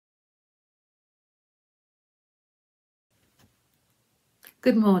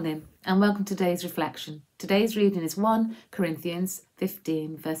Good morning and welcome to today's reflection. Today's reading is 1 Corinthians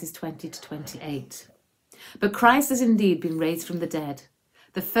 15 verses 20 to 28. But Christ has indeed been raised from the dead.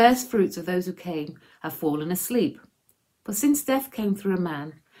 The first fruits of those who came have fallen asleep. For since death came through a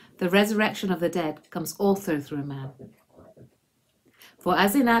man, the resurrection of the dead comes also through a man. For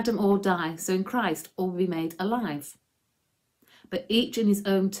as in Adam all die, so in Christ all will be made alive. But each in his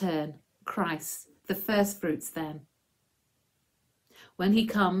own turn, Christ, the first fruits then. When he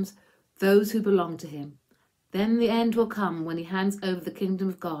comes, those who belong to him. Then the end will come when he hands over the kingdom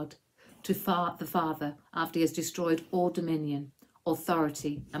of God to the Father after he has destroyed all dominion,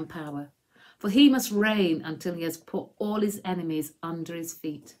 authority and power. For he must reign until he has put all his enemies under his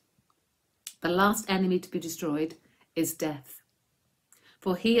feet. The last enemy to be destroyed is death.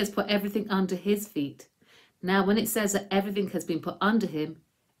 For he has put everything under his feet. Now when it says that everything has been put under him,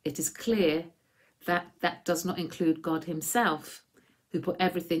 it is clear that that does not include God himself, who put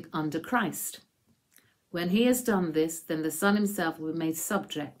everything under Christ. When he has done this, then the Son himself will be made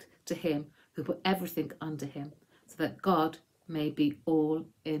subject to him who put everything under him, so that God may be all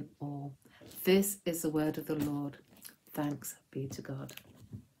in all. This is the word of the Lord. Thanks be to God.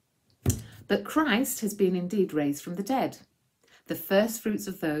 But Christ has been indeed raised from the dead, the first fruits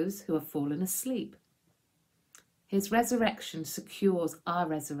of those who have fallen asleep. His resurrection secures our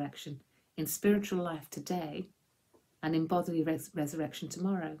resurrection in spiritual life today and in bodily resurrection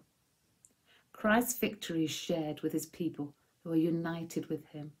tomorrow. Christ's victory is shared with his people who are united with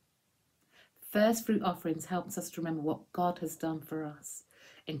him. First fruit offerings helps us to remember what God has done for us,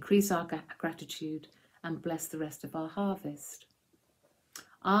 increase our gratitude and bless the rest of our harvest.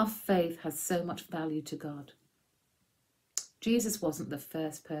 Our faith has so much value to God. Jesus wasn't the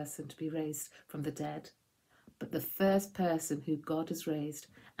first person to be raised from the dead, but the first person who God has raised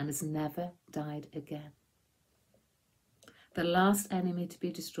and has never died again. The last enemy to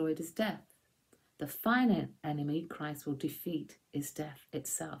be destroyed is death. The final enemy Christ will defeat is death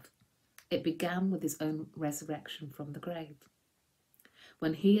itself. It began with his own resurrection from the grave.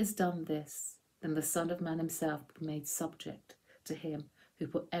 When he has done this, then the Son of Man himself will be made subject to him who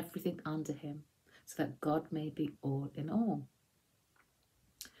put everything under him, so that God may be all in all.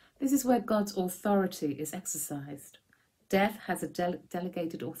 This is where God's authority is exercised. Death has a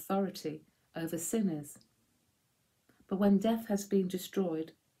delegated authority over sinners. But when death has been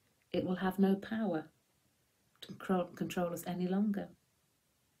destroyed, it will have no power to control us any longer.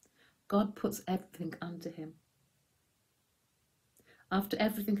 God puts everything under him. After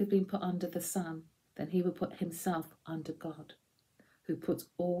everything has been put under the Son, then he will put himself under God, who puts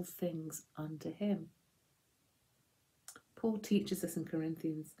all things under him. Paul teaches us in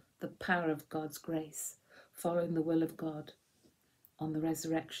Corinthians the power of God's grace, following the will of God on the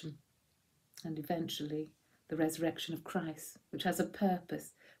resurrection and eventually the resurrection of Christ, which has a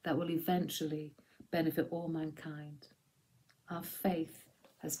purpose that will eventually benefit all mankind. Our faith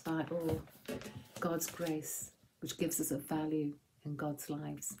has by all God's grace, which gives us a value in God's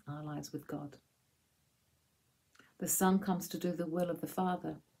lives, our lives with God. The Son comes to do the will of the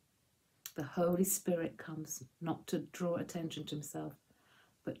Father. The Holy Spirit comes not to draw attention to himself,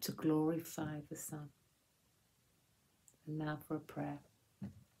 but to glorify the Son. And now for a prayer.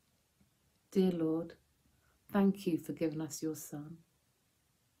 Dear Lord, thank you for giving us your Son.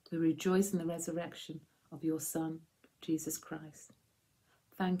 We rejoice in the resurrection of your Son, Jesus Christ.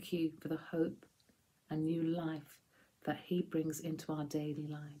 Thank you for the hope and new life that he brings into our daily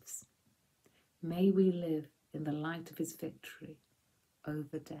lives. May we live in the light of his victory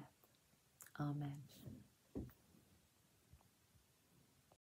over death. Amen.